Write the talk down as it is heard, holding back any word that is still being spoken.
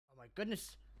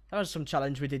goodness. That was some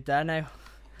challenge we did there now.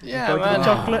 Yeah, Go to the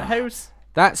chocolate house.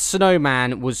 That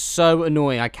snowman was so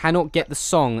annoying. I cannot get the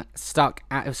song stuck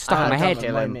in my head.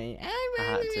 Oh no.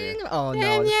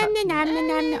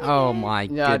 Oh my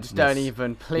No, goodness. just don't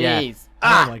even, please. Yeah.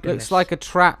 Oh my goodness. Looks like a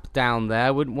trap down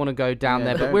there. Wouldn't want to go down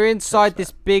there. But we're inside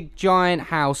this big giant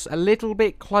house, a little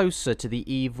bit closer to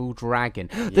the evil dragon.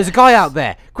 There's a guy out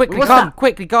there. Quickly, come.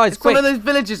 Quickly, guys, It's quick. one of those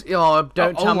villages. Oh,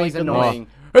 don't tell me he's annoying.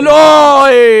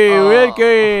 Hello!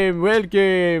 Welcome,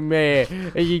 welcome.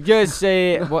 You just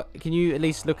say, what? Can you at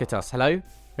least look at us? Hello?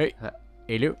 Hey,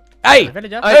 hello. Hey!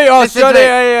 Hey, oh, sorry,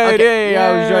 hey,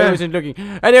 I wasn't looking.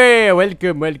 Anyway,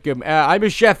 welcome. I'm a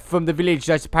chef from the village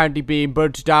that's apparently being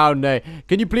burnt down.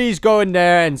 Can you please go in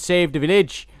there and save the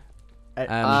village?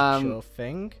 Sure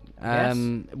thing. Yes.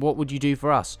 What would you do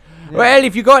for us? Yeah. Well,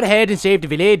 if you go ahead and save the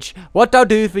village, what I'll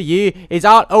do for you is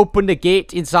I'll open the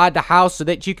gate inside the house so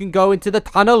that you can go into the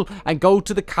tunnel and go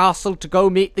to the castle to go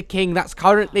meet the king that's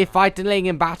currently fighting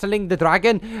and battling the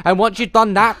dragon. And once you've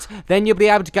done that, then you'll be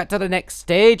able to get to the next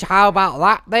stage. How about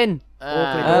that then?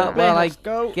 Well, I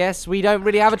guess we don't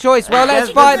really have a choice. Well,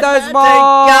 let's fight those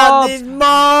mobs!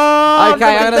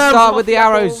 Okay, I'm gonna start with the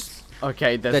arrows.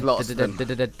 Okay, there's lots of them. Oh,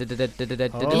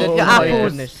 the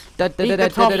apples. Eat the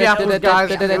toffee apples, guys.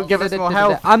 It'll give us more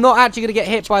health. I'm not actually gonna get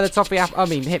hit by the toffee apples. I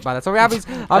mean, hit by the toffee apples.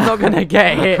 I'm not gonna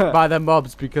get hit by the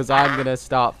mobs because I'm gonna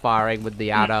start firing with the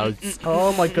arrows.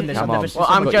 Oh my goodness! Come on. Well,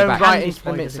 I'm going right into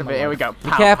the midst of it. Here we go. Be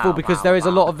careful because there is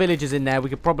a lot of villagers in there. We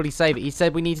could probably save it. He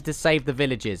said we needed to save the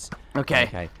villages.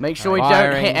 Okay. Make sure we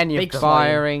don't hit any of them.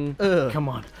 Firing. Come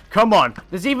on. Come on.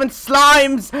 There's even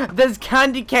slimes. There's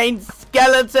candy cane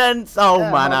skeletons. Oh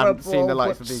man, I haven't seen the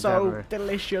likes of these ever. So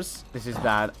delicious. This is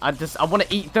bad. I want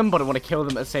to eat them, but I want to kill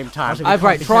them at the same time.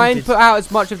 Right, try and put out as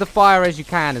much of the fire as you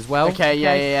can as well. Okay,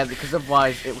 yeah, because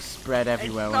otherwise it will spread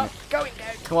everywhere. Won't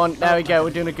it? Come on, there we go.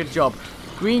 We're doing a good job.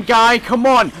 Green guy, come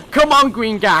on,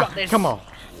 green guy, come on.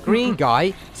 Green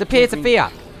guy, it's a peer to fear.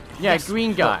 Yeah, yes.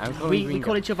 Green guy. We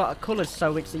call each other colours,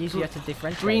 so it's easier to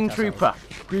differentiate. Green trooper.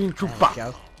 Green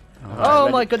trooper. Oh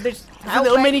my goodness! A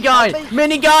little mini guy!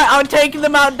 Mini guy! I'm taking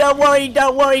them out! Don't worry,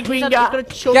 green guy!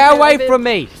 Get away from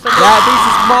me! Yeah, this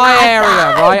is my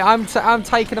area, right? I'm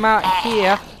taking them out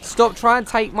here. Stop trying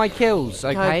to take my kills,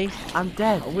 okay? I'm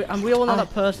dead. And we all know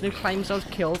that person who claims those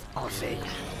kills. Ozzy.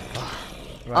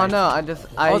 Oh no,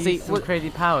 I use some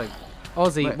crazy powers.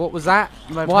 Ozzy, wait, what was that?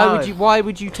 Why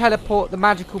would you teleport the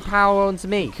magical power onto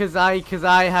me? Because I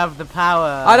have the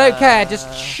power. I don't care.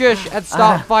 Just shush and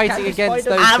start fighting against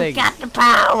those things. I've got the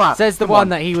power. Says the one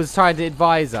that he was trying to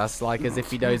advise us, like as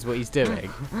if he knows what he's doing.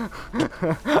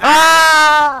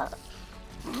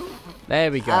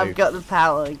 There we go. I've got the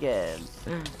power again.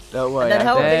 Don't worry.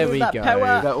 There we go.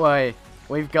 Don't worry.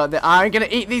 We've got the. I'm gonna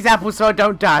eat these apples so I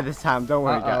don't die this time. Don't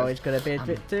worry, guys. Oh, it's gonna be a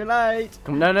bit too late.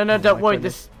 No, don't worry.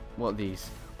 Goodness. What are these?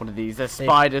 What are these? There's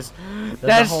spiders.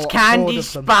 There's candy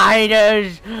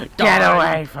spiders. Get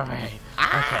away from me.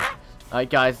 Okay. Alright,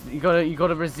 guys, you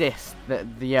gotta resist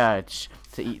the urge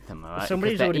to eat them. Alright.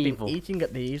 Somebody's already been eating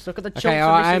at these. Look at the chunks. Okay,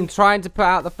 I'm trying to put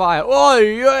out the fire.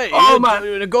 Oh man,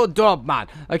 you're doing a good job, man.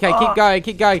 Okay,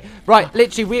 keep going. Right,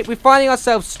 literally, we're finding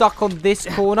ourselves stuck on this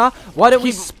corner. Why don't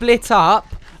we split up?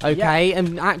 Okay,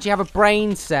 and actually have a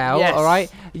brain cell, alright?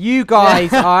 You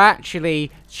guys are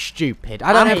actually stupid.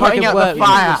 I don't know if I can work with you.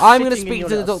 I'm going to speak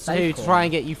to the Doctor Who to try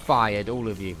and get you fired, all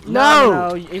of you.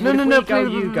 No, you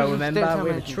go, remember?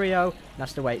 We're a trio.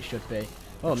 That's the way it should be.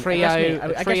 Well, trio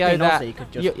that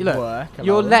could just work.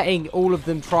 You're letting all of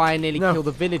them try and nearly kill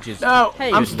the villagers. No,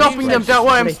 I'm stopping them. Don't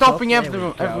worry, I'm stopping every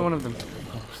one of them.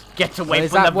 Get away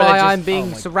from the villagers. Is that why I'm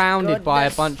being surrounded by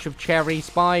a bunch of cherry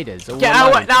spiders? Get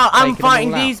out now! I'm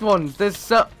fighting these ones.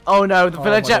 There's oh no, the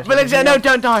villager! Villager, no,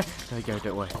 don't die! There we go.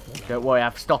 Don't worry.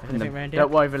 I'm stopping them.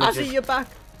 Don't worry, villagers. I see you back.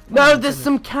 No, there's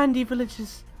some candy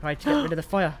villagers. Right, to get rid of the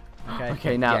fire.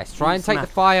 Okay, now. Yes, try and take the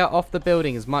fire off the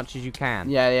building as much as you can.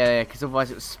 Yeah, because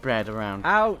otherwise it will spread around.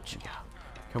 Ouch!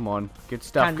 Come on, good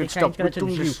stuff. Good stuff.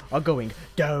 You are going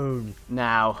down.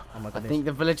 Now, I think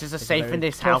the villagers are safe in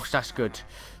this house. That's good.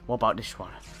 What about this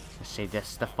one? Let's see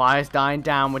this. The fire's dying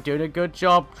down. We're doing a good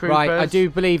job, troopers. Right, I do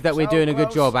believe that we're doing a good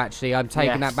job, actually. I'm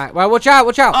taking that back. Well, watch out!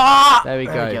 There we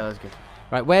go. That's good.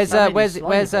 Right, where's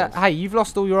hey, you've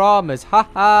lost all your armors.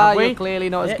 Ha! You're clearly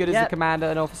not as good as the commander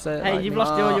and officer. Hey, you've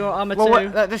lost all your armor too. Well,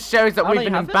 that just shows that we've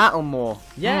been in battle more.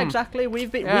 Yeah, exactly.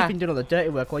 We've been doing all the dirty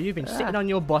work while you've been sitting on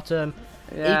your bottom.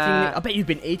 Eating I bet you've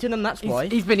been eating them, that's why.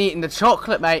 He's been eating the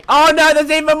chocolate, mate. Oh no,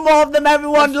 there's even more of them,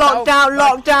 everyone! Lock down!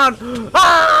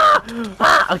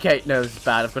 Ah! Okay, no, this is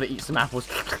bad. I've got to eat some apples.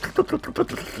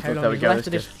 There we go.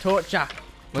 This torture.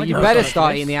 Well, you better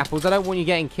start eating the apples. I don't want you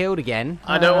getting killed again.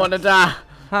 I don't want to die.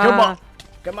 Come on.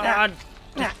 Come on.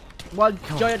 One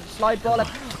giant slide ball.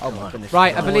 Oh my goodness.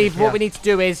 Right, I believe what we need to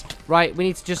do is, right, we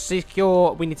need to just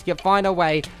secure, we need to find our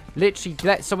way. Literally,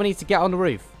 someone needs to get on the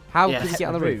roof. How can we get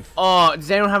on the roof? Oh,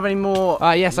 does anyone have any more?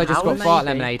 Yes, I just got fart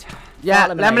lemonade. Yeah,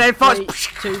 lemonade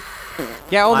farts.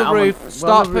 Get on the roof,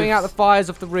 start putting out the fires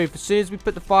off the roof. As soon as we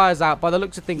put the fires out, by the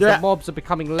looks of things, the mobs are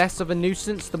becoming less of a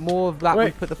nuisance the more of that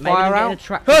we put the fire out.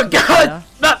 Oh, God!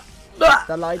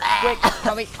 The lights, quick,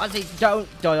 Tommy, Ozzy, don't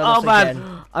die on us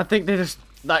again. I think they just,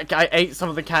 that guy ate some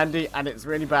of the candy and it's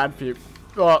really bad for you.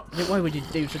 Oh. Why would you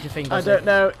do such a thing? I don't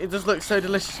know, it just looks so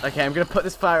delicious. Okay, I'm going to put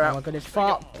this fire out. Oh my goodness,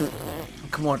 fart.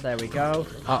 Come on. There we go.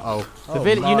 Uh-oh.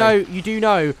 You do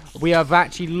know, we have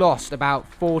actually lost about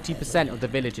 40% of the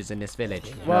villagers in this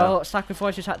village. Well,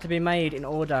 sacrifices had to be made in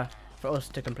order for us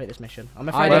to complete this mission. I'm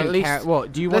afraid at least,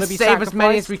 what, do you want to be save sacrificed? as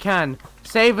many as we can.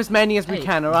 Save as many as we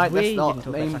can, alright? That's We not didn't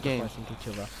the talk main about game. sacrificing each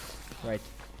other. Right.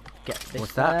 Get this.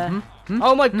 What's that?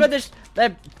 Oh my goodness!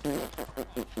 They're...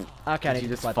 Okay, I need You to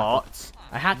just fly back up. farts.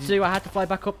 I had to fly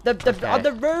back up. On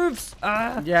the roofs!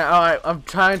 Yeah, alright, I'm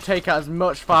trying to take out as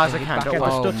much fire as I can. Don't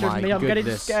worry. Oh my I'm getting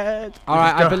goodness. scared.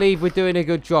 Alright, I believe we're doing a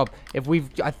good job.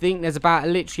 I think there's about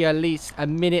literally at least a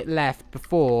minute left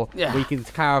before we can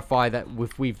clarify that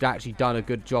if we've actually done a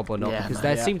good job or not. Because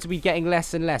they seem to be getting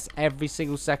less and less every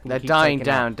single second. They're dying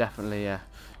down, definitely, yeah.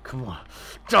 Come on.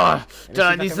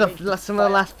 These are some of the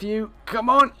last few. Come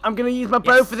on, I'm going to use my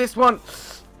bow for this one.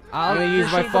 I'm going to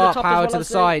use my fart power to the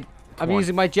side. I'm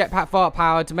using my jetpack fart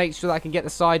power to make sure that I can get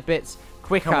the side bits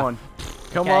quicker.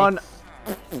 Come on.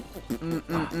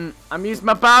 I'm using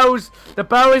my bows. The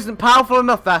bow isn't powerful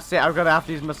enough. That's it. I'm going to have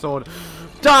to use my sword.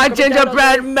 Die,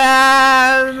 gingerbread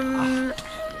man!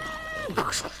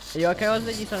 Are you okay,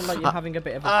 Ozzy? You sound like you're having a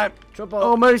bit of trouble.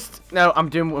 Almost. No, I'm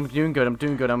doing good.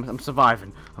 I'm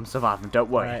surviving. Don't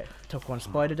worry. Right, took one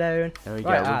spider down. There we go.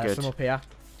 Right, We're good. some up here.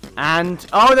 And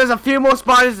there's a few more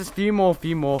spiders. There's a few more,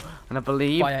 and I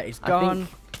believe Fire is gone.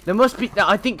 There must be.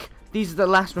 I think these are the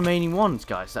last remaining ones,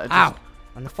 guys. Ow!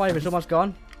 And the fire is almost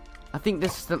gone. I think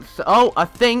this is the. Oh, I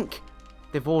think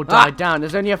they've all died down.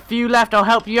 There's only a few left. I'll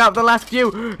help you out. The last few.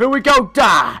 Here we go.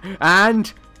 Die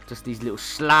and just these little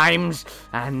slimes.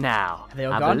 And now are they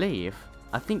all gone?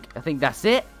 I think that's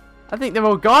it. I think they're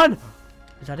all gone.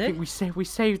 Is that it? I think we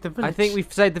saved the village. I think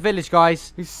we've saved the village,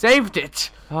 guys. We saved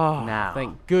it. Oh, now.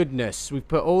 Thank goodness. We've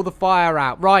put all the fire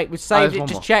out. Right, we've saved it.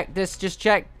 Just check this. Just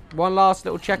check. One last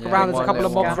little check around. There's a couple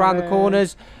of mobs around the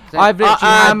corners. I've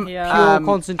literally had pure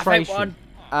concentration.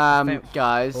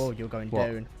 Guys. Oh, you're going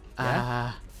down.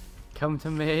 Yeah? Come to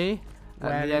me.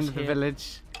 At the end of the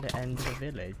village. The end of the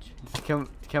village. Come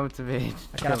to me.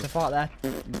 I have to fart there.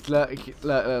 Look.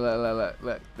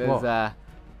 There's a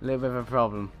little bit of a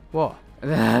problem. What?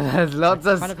 There's lots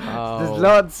of and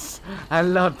lots of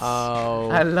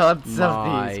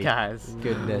these guys.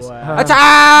 Goodness. Wow. Attack!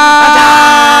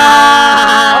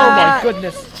 Oh my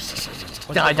goodness.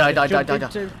 Die.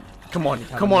 Come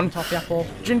on.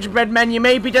 Gingerbread men, you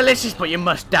may be delicious, but you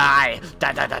must die.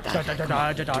 Die.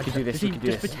 You can do this.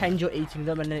 Just pretend you're eating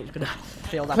them and then it's going to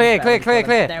feel that. Clear.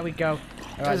 There we go.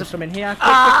 Alright, there's some in here.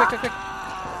 Quick.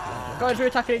 Guys, we're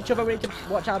attacking each other. We need to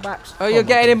watch our backs. Oh, you're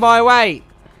getting in my way.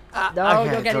 No,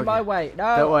 you're getting in my way.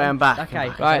 No. Don't worry, I'm back. Okay.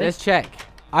 Right, let's check.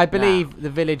 I believe the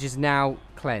village is now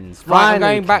cleansed. Right, I'm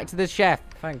going back to the chef.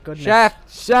 Thank goodness. Chef.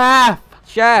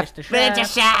 Mr.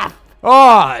 Chef.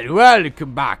 Oh,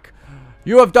 welcome back.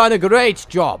 You have done a great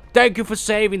job. Thank you for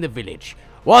saving the village.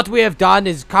 What we have done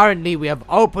is currently we have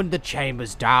opened the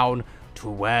chambers down to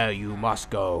where you must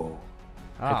go.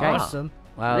 Okay. Awesome.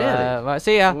 Well, really? right,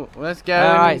 see ya. Let's go.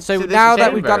 Alright, so now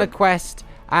that we've done a quest,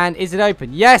 and is it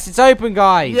open? Yes, it's open,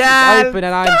 guys. Yeah, it's open,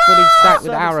 and I'm fully stacked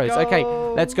with arrows. Okay,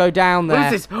 let's go down there.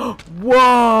 What is this?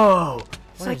 Whoa!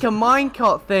 It's like a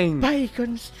minecart thing.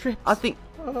 Bacon strips. I think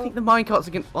the minecarts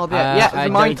are going. Oh, yeah, it's a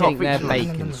minecart. I don't think they're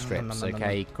bacon strips.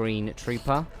 Okay, green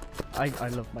trooper. I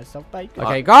love myself bacon.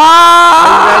 Okay, go! Are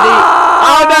you ready?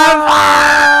 Oh no!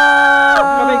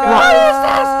 What is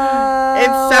this?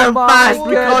 It's so fast.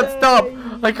 We can't stop.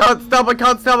 I can't stop.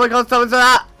 It's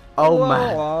that. Oh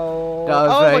man. That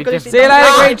was very difficult. See you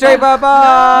later, green trooper.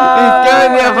 Bye. He's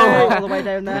going the other way. All the way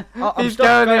down there. Oh, He's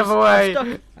going the other way.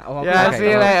 Yeah, see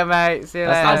you later, mate. See you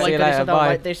later. See you later.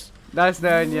 Bye. Nice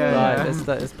knowing you. Right,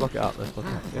 let's block it up.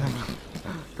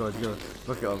 god.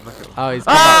 Look at him. Oh, he's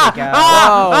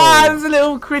There's a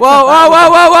little critter.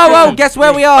 Whoa. Guess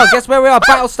where we are?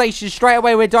 Battle station straight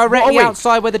away. We're directly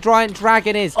outside where the giant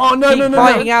dragon is. Oh, no. Keep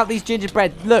fighting out these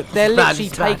gingerbread. Look, they're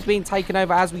literally being taken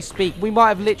over as we speak. We might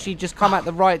have literally just come at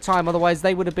the right time. Otherwise,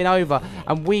 they would have been over.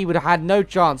 And we would have had no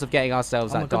chance of getting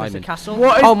ourselves that diamond.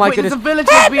 Oh my goodness. The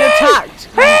villagers being attacked.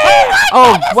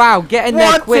 Oh, wow. Get in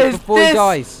there quick before he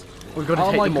dies. We've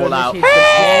got to take them all out.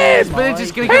 This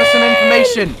villager's going to give us some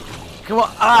information. Come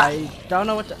on. I don't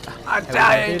know what to... I'm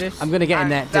dying. I'm going to get in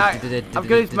there. I'm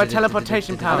going to my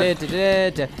teleportation power. Just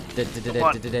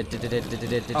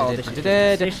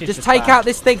take out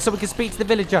this thing so we can speak to the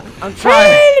villager. I'm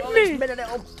trying.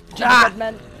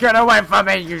 Men. Get away from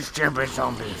me, you stupid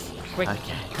zombies. Quick.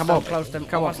 Okay. Come on.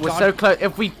 Come on. We're so close.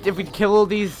 If we kill all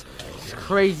these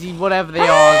crazy whatever they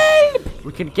are,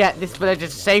 we can get this villager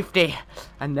to safety,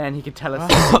 and then he can tell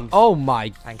us things. Oh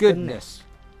my goodness.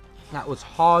 That was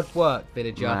hard work,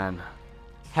 villager. Man.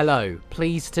 Hello,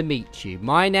 pleased to meet you.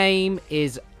 My name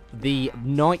is the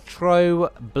Nitro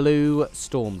Blue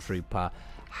Stormtrooper.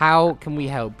 How can we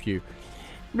help you?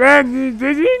 Oh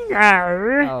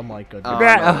my goodness. Oh,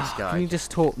 this guy. Can you just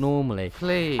talk normally?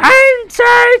 Please. I'm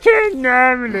talking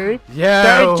normally.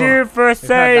 Yo. Thank you for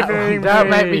saving me. Don't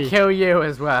make me kill you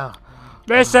as well.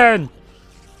 Listen.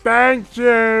 Thank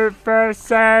you for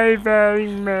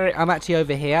saving me. I'm actually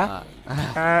over here.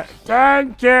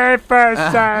 Thank you for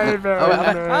saving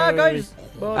me. Guys.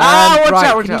 Watch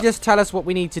out. Can you just tell us what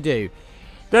we need to do?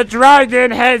 The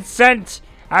dragon has sent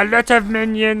a lot of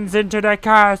minions into the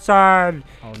castle.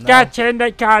 Oh, no. Get in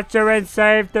the castle and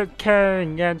save the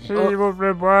king, and he will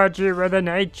reward you with an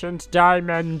ancient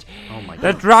diamond. Oh my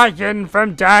The god. dragon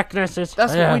from darkness is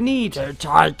That's here what we need. to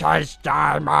take his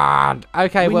diamond.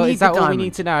 Okay, We well, need is that the all we diamond.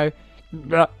 need to know?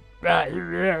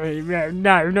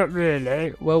 No, not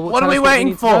really. Well, What tell are we us waiting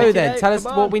need to for? know then. Tell us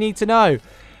Come what on. we need to know.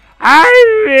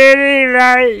 I really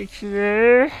like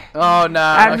you. Oh no.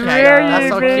 And Okay. will That's you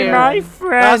so be cute. my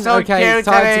friend? That's so Okay, cute, it's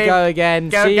time to Tilly. go again.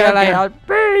 Go, See go, you go. later.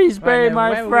 Please be Right, now, my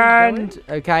where are we friend.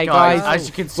 Okay, Guys, guys. as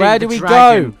you can see, Where the do we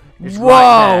dragon go? is Whoa,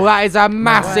 right there. that is a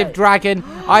massive way. dragon.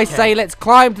 I say let's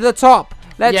climb to the top.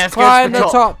 Let's Yes, go to climb the the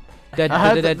top. top. I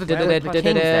heard that the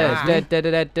king's there.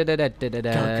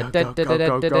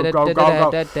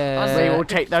 We will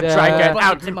take the dragon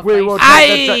out. We will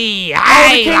take the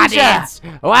Hey, king's laddies!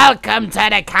 Welcome to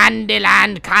the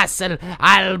CandyLand castle.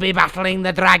 I'll be battling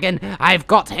the dragon. I've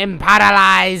got him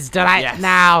paralyzed right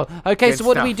now. Okay, Good so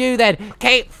what do stuff. we do then?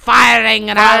 Keep firing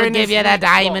and I'll Firing give is you the next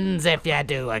one. diamonds if you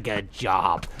do a good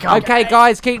job. Come Okay,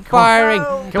 guys, keep firing.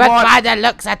 Come But on. by the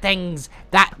looks of things,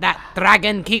 that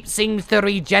dragon seems to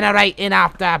regenerate in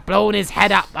after blowing his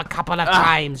head up a couple of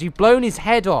times. You've blown his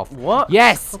head off. What?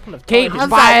 Yes. Couple of Keep times. How does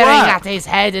that firing work? at his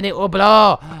head and it will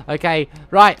blow. Okay,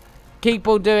 right. Keep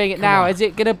on doing it now. Is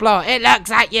it gonna blow? It looks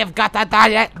like you've got a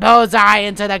direct bullseye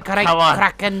into the great Come on.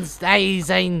 Kraken's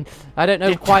eyes. I don't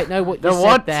know quite know what you The said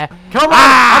what? there. Come on.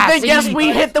 Ah, I think see, yes,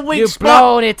 we hit the weak You've spot.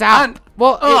 blown it up. And-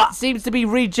 Well, it seems to be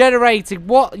regenerating.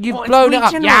 What? You've What, it's blown it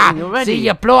up. Yeah. regenerating already? See,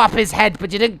 you blew up his head,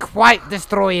 but you didn't quite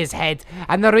destroy his head.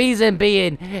 And the reason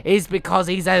being is because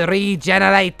he's a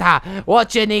regenerator.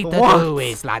 What you need to do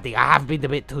is, laddie, I have been a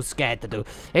bit too scared to do,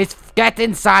 is get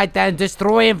inside there and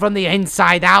destroy him from the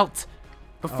inside out.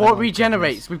 Before it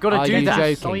regenerates, we've got to Are do you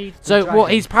that. joking? So,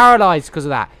 what? He's paralyzed because of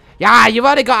that. Yeah, you've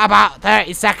only got about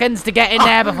 30 seconds to get in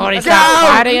there before he starts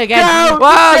fighting again. Go,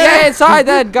 Whoa, get inside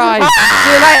then, guys.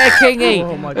 See you later,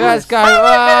 Kingy. Oh my Let's go.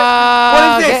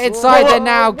 What is this? Get inside What- there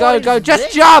now. Go, what go. is Just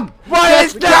this? jump. What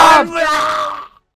is Just jump. that?